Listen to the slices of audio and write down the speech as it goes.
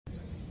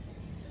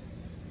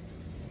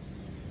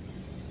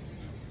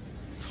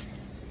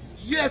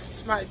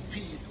Yes, my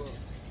people,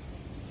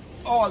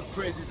 all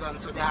praises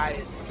unto the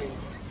highest King.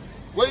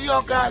 Well,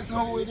 you guys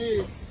know who it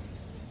is.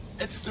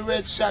 It's the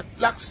Red Shot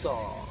Black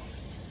Star,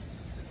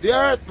 the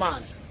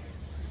Earthman.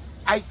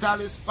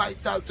 Ital is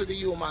vital to the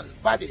human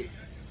body.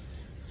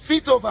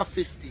 Fit over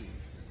 50.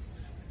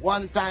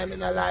 One time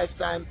in a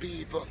lifetime,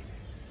 people.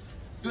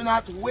 Do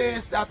not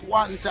waste that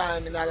one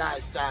time in a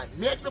lifetime.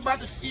 Make the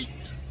body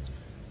fit.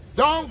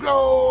 Don't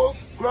grow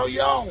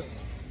young.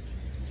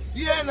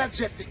 Be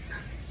energetic.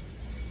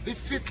 Be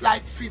fit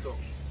like fiddle.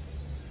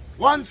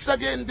 Once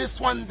again, this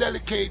one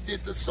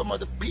dedicated to some of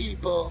the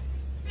people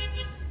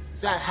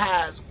that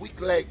has weak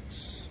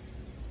legs.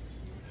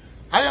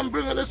 I am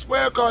bringing this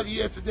workout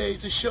here today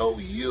to show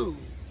you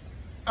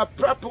a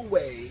proper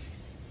way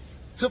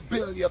to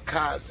build your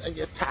calves and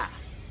your thigh,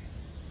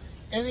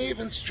 and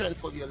even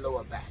strengthen your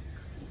lower back.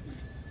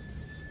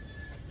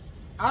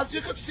 As you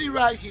can see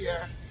right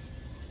here,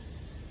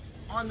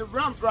 on the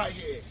rump right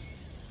here,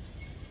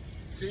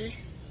 see?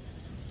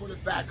 Pull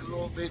it back a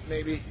little bit,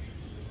 maybe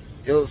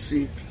you'll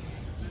see.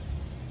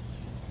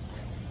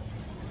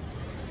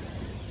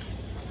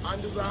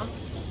 On the rump.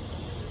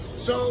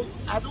 So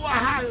I do a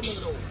high in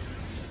the low.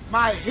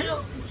 My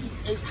hip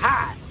is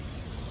high,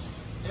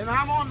 and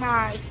I'm on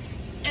my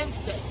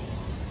instep.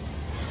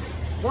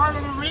 One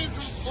of the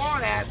reasons for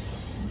that,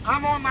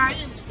 I'm on my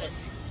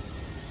insteps.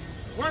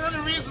 One of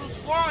the reasons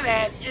for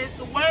that is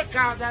the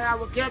workout that I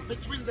will get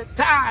between the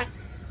thigh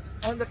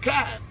and the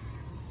calf.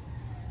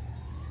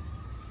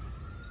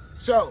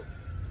 So,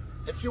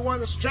 if you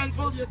want to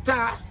strengthen your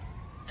thigh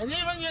and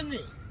even your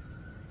knee,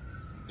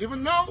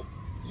 even though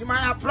you might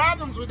have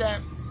problems with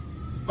them,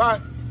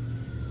 but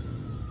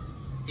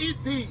eat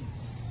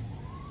these,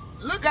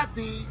 look at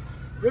these,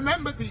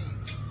 remember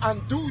these,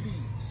 and do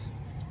these.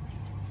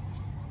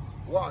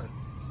 1.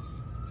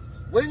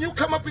 When you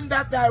come up in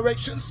that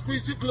direction,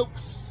 squeeze your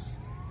glutes.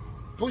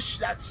 Push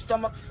that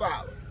stomach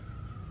forward.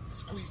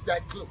 Squeeze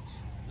that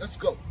glutes. Let's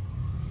go.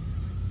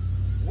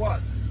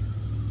 1,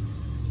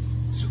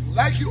 2,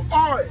 like you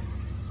are.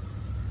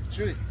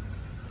 3,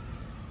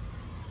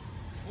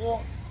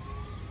 4,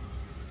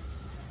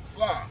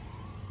 5,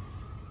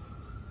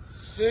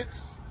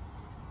 6,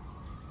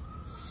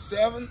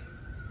 7,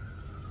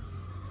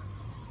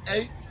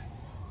 8,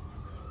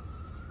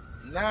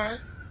 9,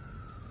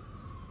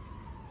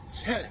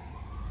 10.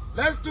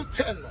 Let's do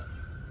 10 more.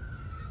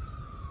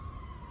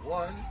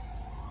 1,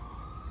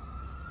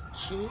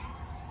 2,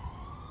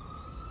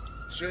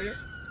 3,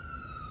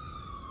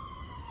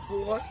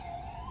 4,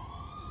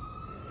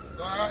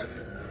 5,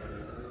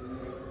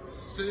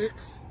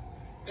 6.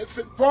 It's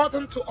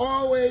important to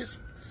always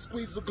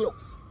squeeze the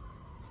glutes.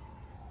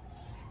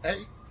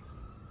 8,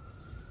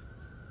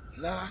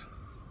 9,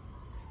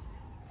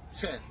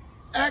 10.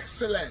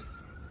 Excellent.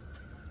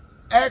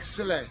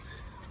 Excellent.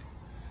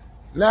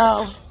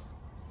 Now,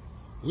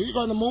 we're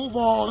going to move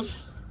on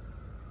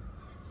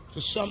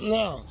to something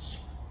else.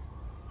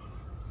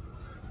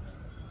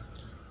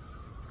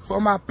 For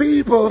my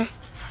people,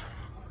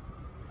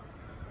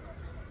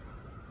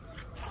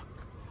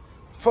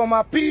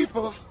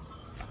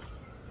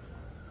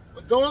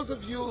 for those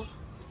of you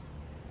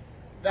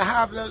that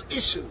have little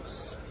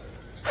issues,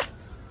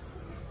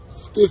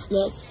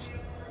 stiffness,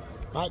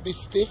 might be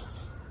stiff,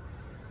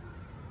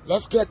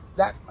 let's get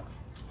that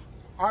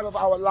out of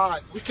our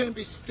life. We can't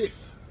be stiff.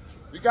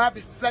 We gotta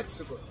be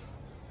flexible.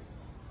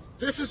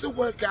 This is a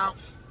workout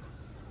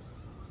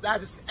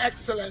that is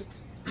excellent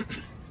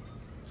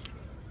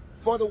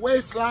for the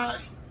waistline,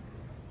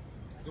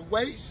 the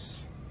waist,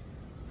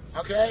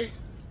 okay?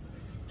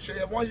 So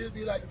I want you to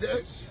be like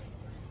this,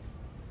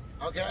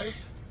 okay?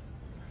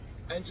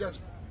 And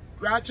just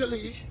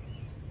gradually,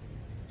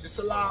 just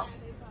allow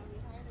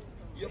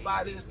your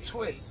body to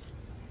twist.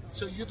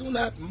 So you do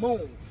not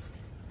move,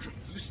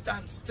 you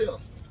stand still.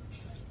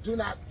 Do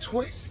not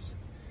twist,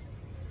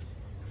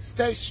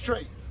 stay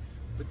straight.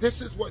 But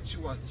this is what you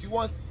want. You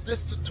want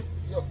this to,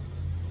 yo.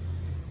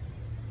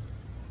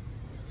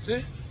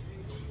 See?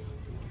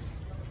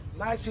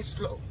 Nice and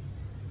slow.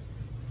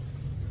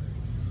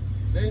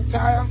 The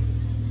entire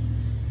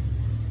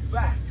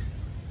back.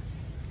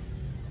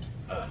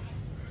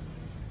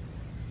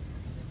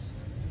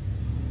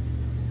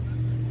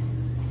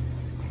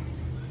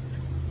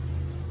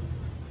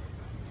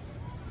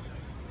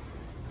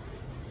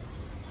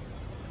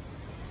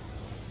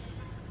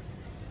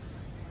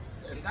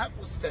 And that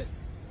was 10.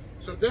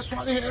 So this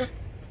one here,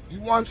 he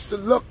wants to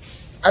look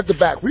at the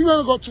back. We're going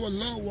to go to a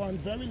low one,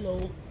 very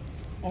low,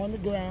 on the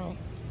ground.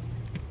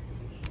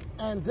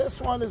 And this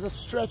one is a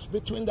stretch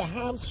between the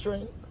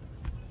hamstring.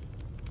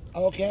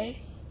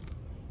 Okay?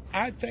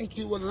 I think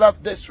you would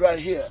love this right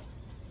here.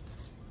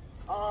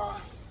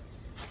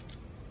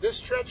 This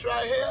stretch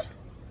right here,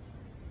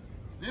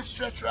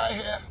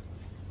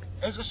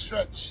 is a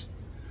stretch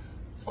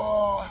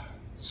for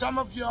some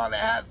of y'all that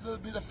has a little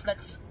bit of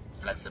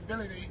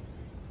flexibility.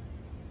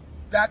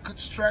 That could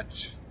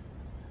stretch.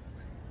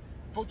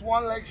 Put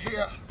one leg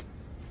here,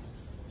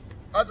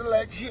 other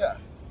leg here,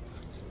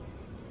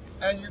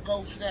 and you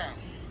go down.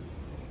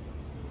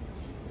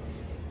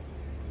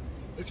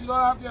 If you don't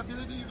have the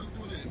ability, you can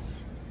do this.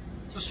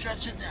 So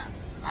stretch it down,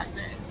 like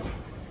this.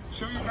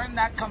 So you bend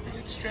that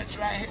complete stretch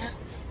right here.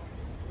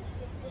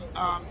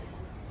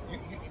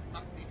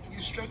 You're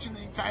stretching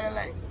the entire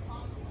leg.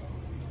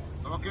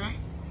 Okay?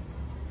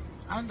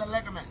 And the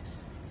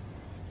ligaments.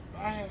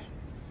 Right here.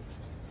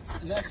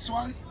 Next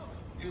one,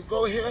 you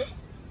go here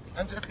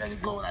and just let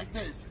it go like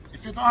this.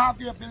 If you don't have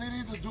the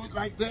ability to do it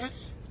like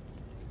this,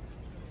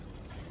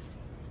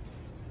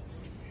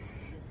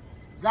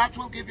 that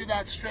will give you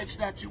that stretch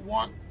that you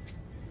want.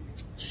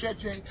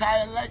 Stretch your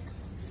entire leg.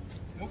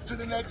 Move to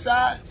the next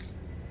side.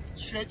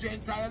 Stretch your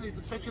entire leg.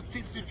 Stretch your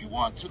tips if you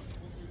want to.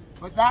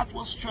 But that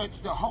will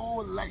stretch the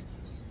whole leg.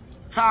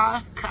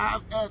 Thigh,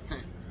 calf,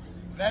 everything.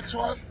 Next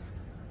one.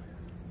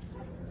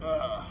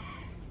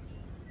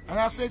 And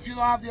I say if you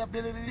don't have the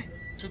ability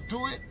to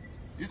do it,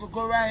 you can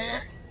go right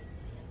here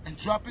and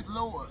drop it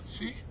lower.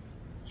 See?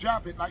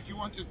 Drop it like you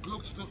want your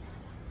glutes to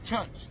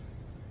touch.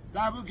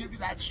 That will give you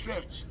that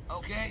stretch.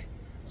 Okay?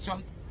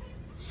 Same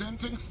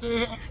thing, stay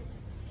here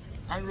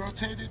and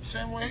rotate it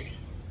same way.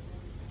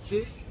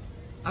 See?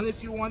 And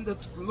if you want it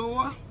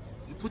lower,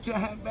 you put your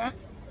hand back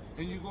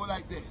and you go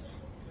like this.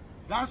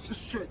 That's the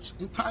stretch,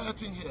 entire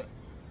thing here.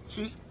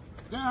 See?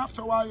 Then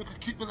after a while you can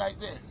keep it like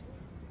this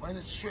when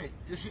it's straight.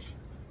 You see?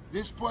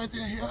 This point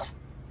in here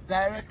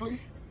directly,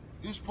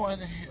 this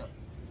point in here,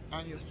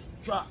 and you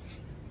drop.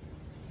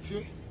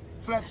 See?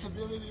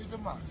 Flexibility is a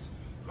must.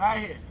 Right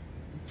here,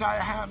 entire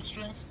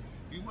hamstring,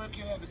 you're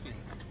working everything.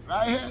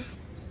 Right here,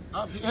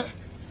 up here,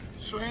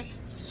 swing,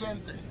 same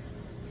thing.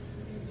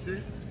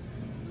 See?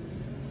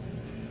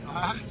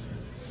 Alright?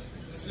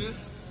 See?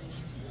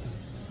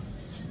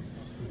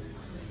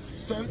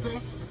 Same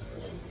thing.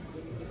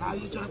 Now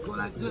you just go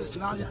like this.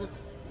 Now you can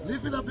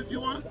lift it up if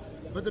you want,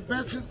 but the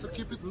best is to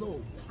keep it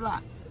low,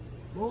 flat.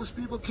 Most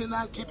people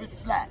cannot keep it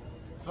flat,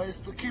 so it's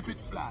to keep it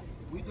flat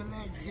with the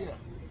legs here.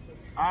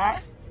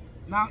 Alright?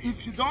 Now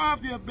if you don't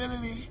have the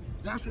ability,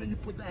 that's when you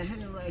put that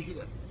hand right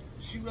here.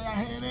 See where that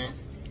hand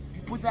is?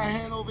 You put that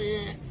hand over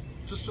here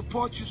to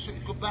support you so you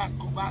go back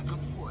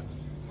and forth.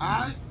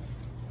 Alright?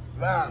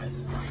 Right.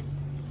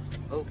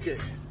 Okay.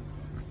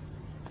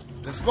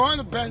 Let's go on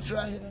the bench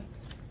right here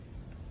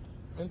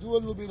and do a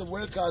little bit of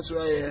workouts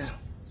right here.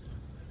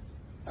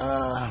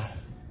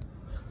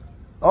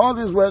 All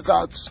these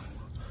workouts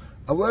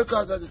are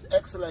workouts that is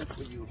excellent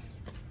for you.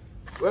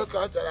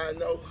 Workout that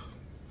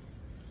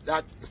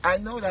I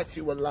know that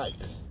you will like.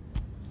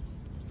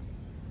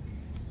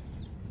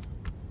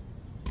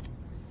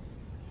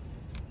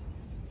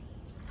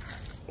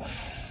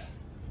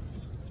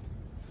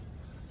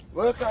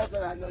 Workout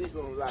that I know you're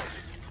gonna like.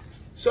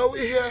 So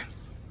we're here.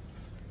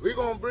 We're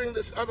gonna bring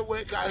this other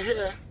workout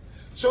here.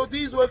 So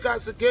these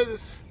workouts again,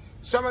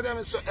 some of them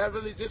is so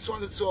elderly. This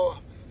one is for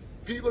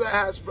people that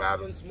has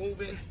problems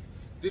moving,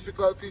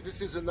 difficulty.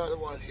 This is another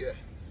one here.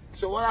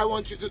 So what I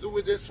want you to do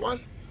with this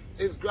one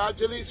is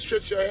gradually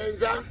stretch your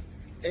hands out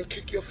and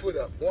kick your foot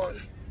up.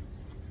 1,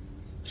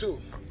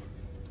 2,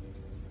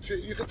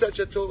 3. You can touch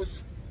your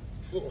toes.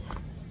 4,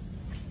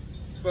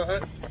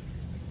 5,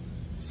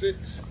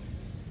 6,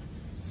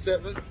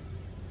 7,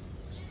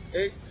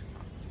 8,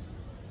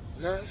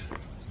 9,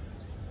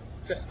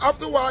 10.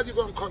 After a while, you're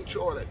going to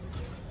control it.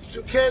 If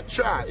you can't,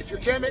 try. If you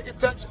can't make it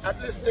touch,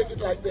 at least take it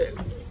like this.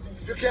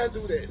 If you can't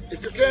do this,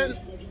 if you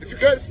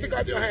can't stick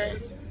out your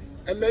hands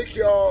and make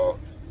your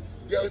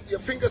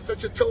fingers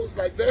touch your toes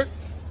like this.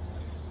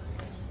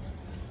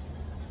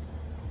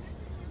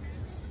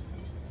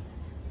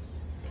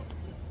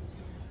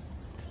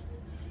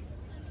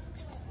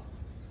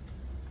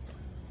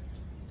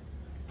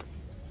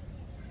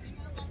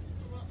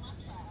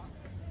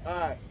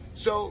 Alright,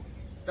 so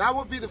that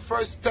would be the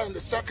first 10,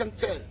 the second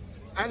 10.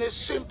 And it's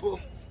simple.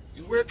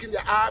 You're working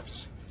your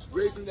abs,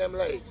 raising them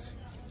legs.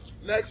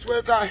 Next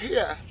workout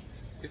here,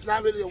 it's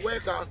not really a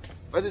workout,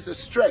 but it's a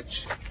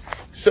stretch.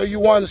 So you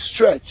want to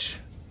stretch,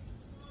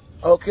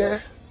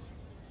 okay?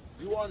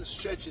 You want to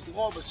stretch, it's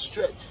more of a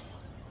stretch,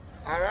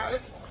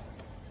 alright?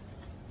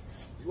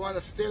 You want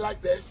to stay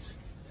like this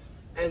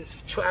and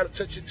try to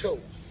touch your toes,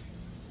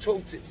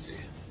 toe tips here.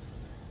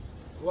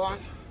 1,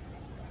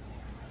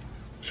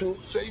 2,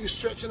 so you're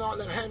stretching all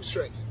them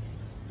hamstrings.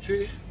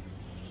 3,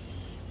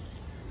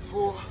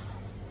 4,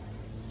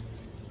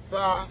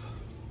 5,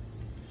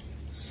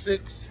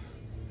 6,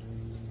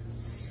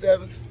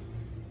 7,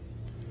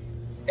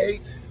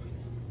 8,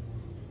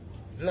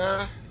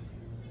 9,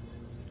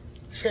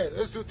 10.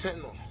 Let's do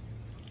 10 more.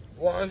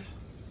 1,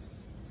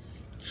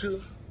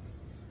 2,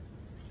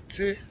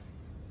 3,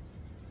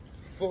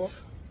 4,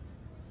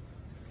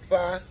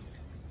 5,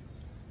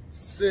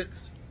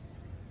 6,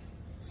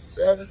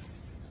 7.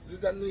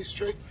 Leave that knee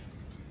straight.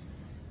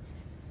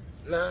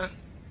 9,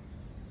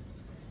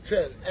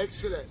 10.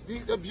 Excellent.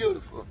 These are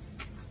beautiful.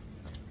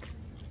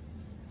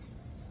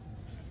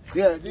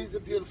 Yeah, these are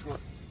beautiful.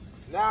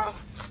 Now,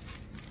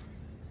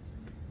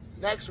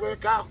 next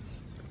workout.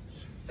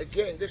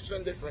 Again, this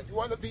one different. You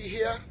want to be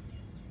here?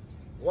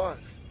 1,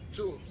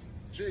 2,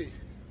 3,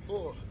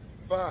 4,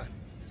 5,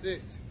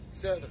 6,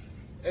 7,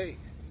 8,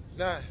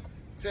 9,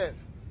 10.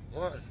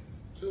 1,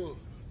 2,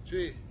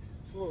 3,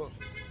 4,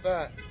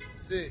 5,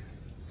 6,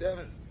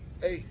 7,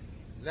 8,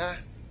 9,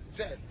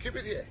 10. Keep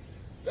it here.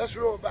 Let's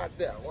roll back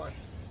down. 1,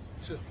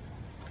 2,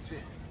 3,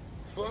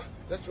 4.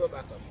 Let's roll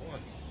back up. 1,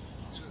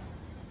 2,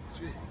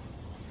 3,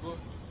 4,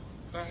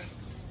 5,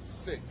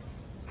 6.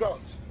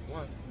 Cross.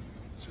 1,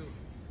 2,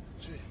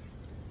 3,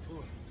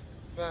 4,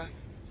 5,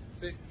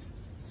 6,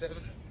 7,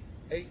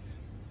 8,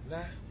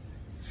 9,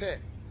 10.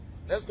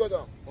 Let's go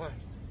down. 1,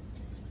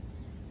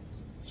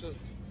 2,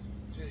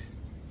 3,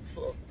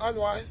 4.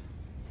 Unwind.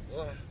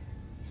 1,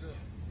 2,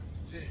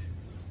 3,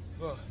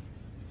 4,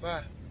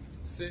 5,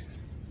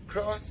 6.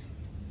 Cross.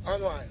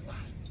 Unwind. 1,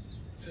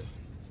 2,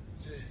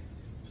 3,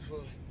 4,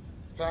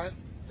 5.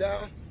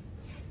 Down.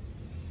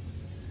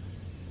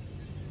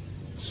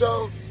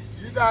 So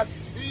you got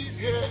these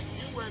here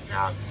new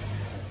workouts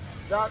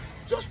that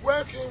just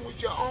working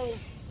with your own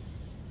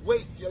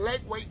weight, your leg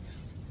weight,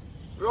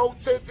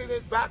 rotating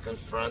it back and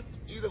front,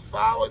 either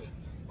forward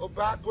or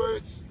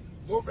backwards,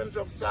 moving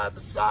from side to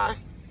side.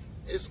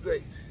 It's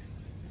great.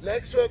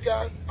 Next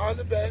workout on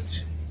the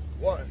bench.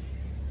 1,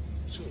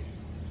 2,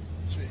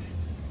 3,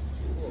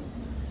 4,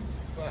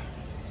 5,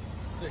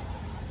 6,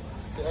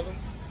 7,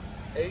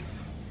 8,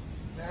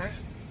 9,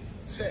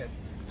 10.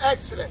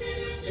 Excellent.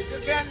 If you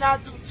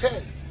cannot do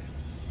 10,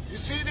 you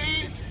see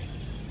these?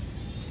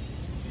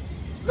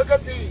 Look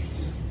at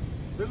these.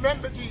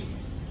 Remember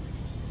these.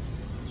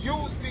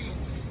 Use these.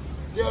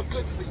 They are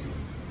good for you.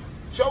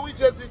 So we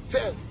just did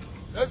 10.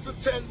 Let's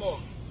do 10 more.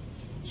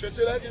 Stretch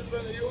your leg in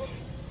front of you.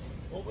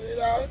 Open it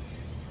out.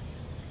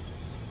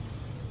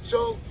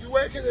 So you're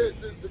working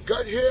the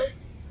gut here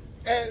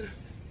and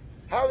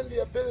having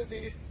the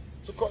ability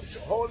to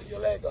control holding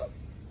your leg up.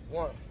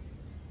 1,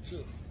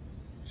 2,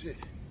 3,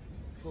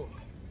 4,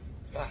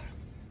 5,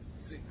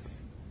 6,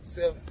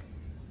 7,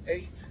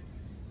 8,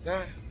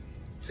 9,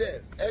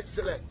 10.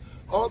 Excellent.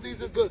 All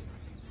these are good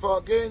for,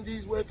 again,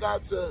 these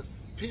workouts to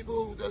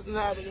people who doesn't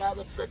have a lot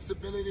of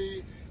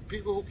flexibility,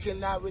 people who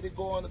cannot really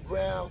go on the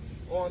ground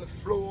or on the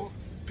floor,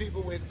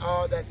 people with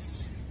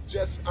that's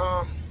just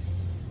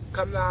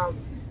coming out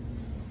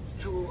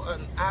to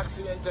an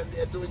accident and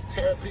they're doing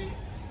therapy,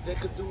 they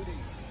could do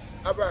these.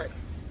 All right.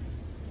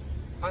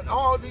 And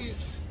all these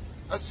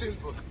are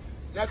simple.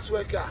 Next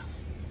workout.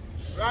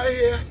 Right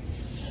here,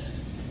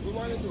 we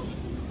want to do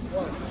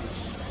 1,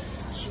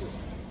 2,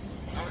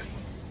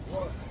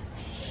 1,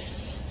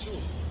 2,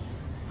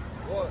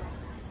 1,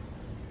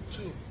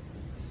 2,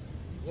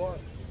 1,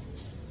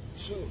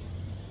 2,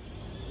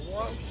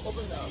 1,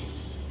 open down,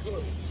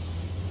 close,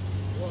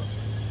 1,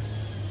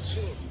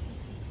 2,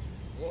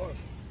 1,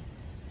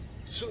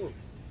 2,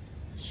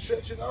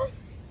 stretch it out,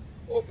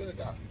 open it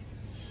out.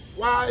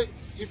 Why?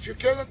 If you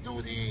cannot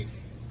do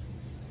these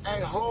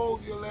and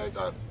hold your leg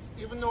up,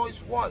 even though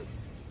it's 1,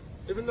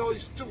 even though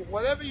it's 2,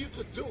 whatever you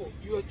could do,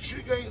 you're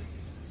triggering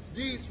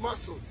these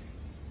muscles,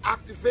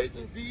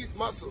 activating these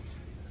muscles.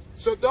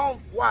 So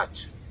don't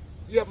watch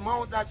the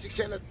amount that you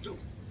cannot do.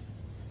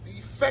 The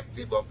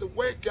effective of the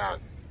workout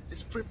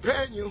is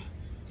preparing you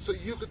so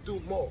you could do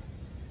more.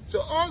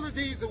 So all of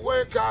these are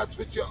workouts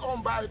with your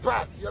own body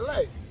part, your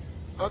leg.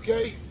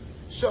 Okay?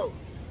 So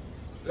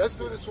let's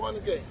do this one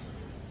again.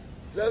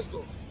 Let's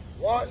go.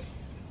 1,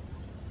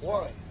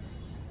 1,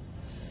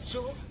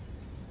 2,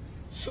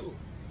 2.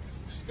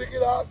 Stick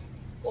it out,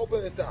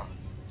 open it down.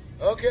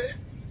 Okay?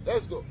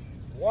 Let's go.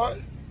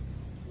 1,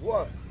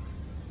 1,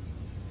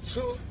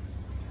 2,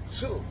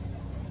 2.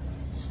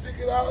 Stick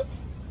it out,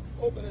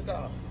 open it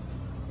down.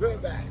 Bring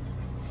it back.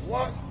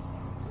 1,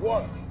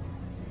 1,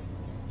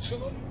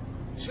 2,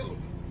 2.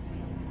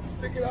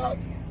 Stick it out,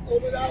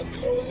 open it out,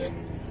 close it,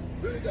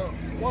 bring it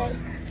down. 1,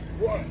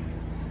 1,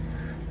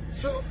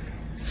 2,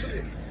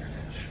 2.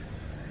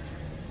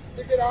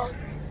 Stick it out,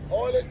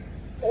 hold it,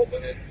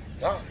 open it,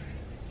 down.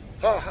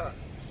 Ha ha.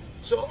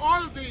 So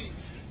all of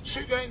these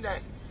triggering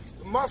that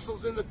the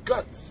muscles in the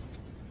guts.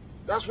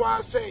 That's why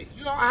I say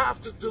you don't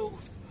have to do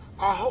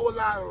a whole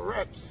lot of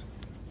reps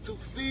to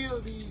feel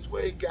these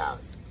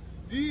workouts.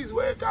 These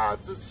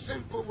workouts are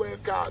simple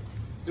workouts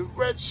the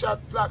Red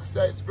Shot Black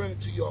Star is bringing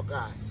to your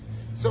guys.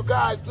 So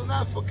guys, do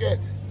not forget,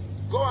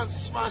 go and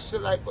smash the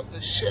like button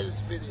and share this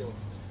video.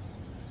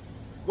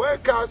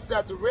 Workouts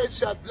that the Red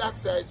Shot Black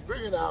Star is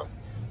bringing out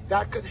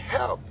that could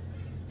help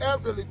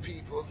elderly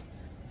people,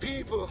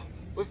 people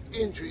with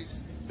injuries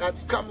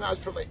that's coming out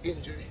from an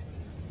injury,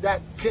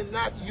 that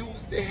cannot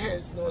use their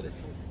hands nor their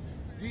foot.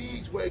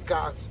 These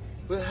workouts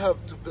will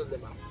help to build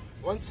them up.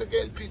 Once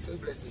again, peace and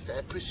blessings. I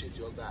appreciate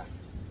you guys.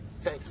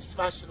 Thank you.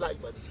 Smash the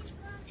like button.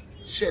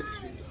 Share this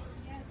video.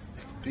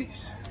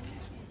 Peace.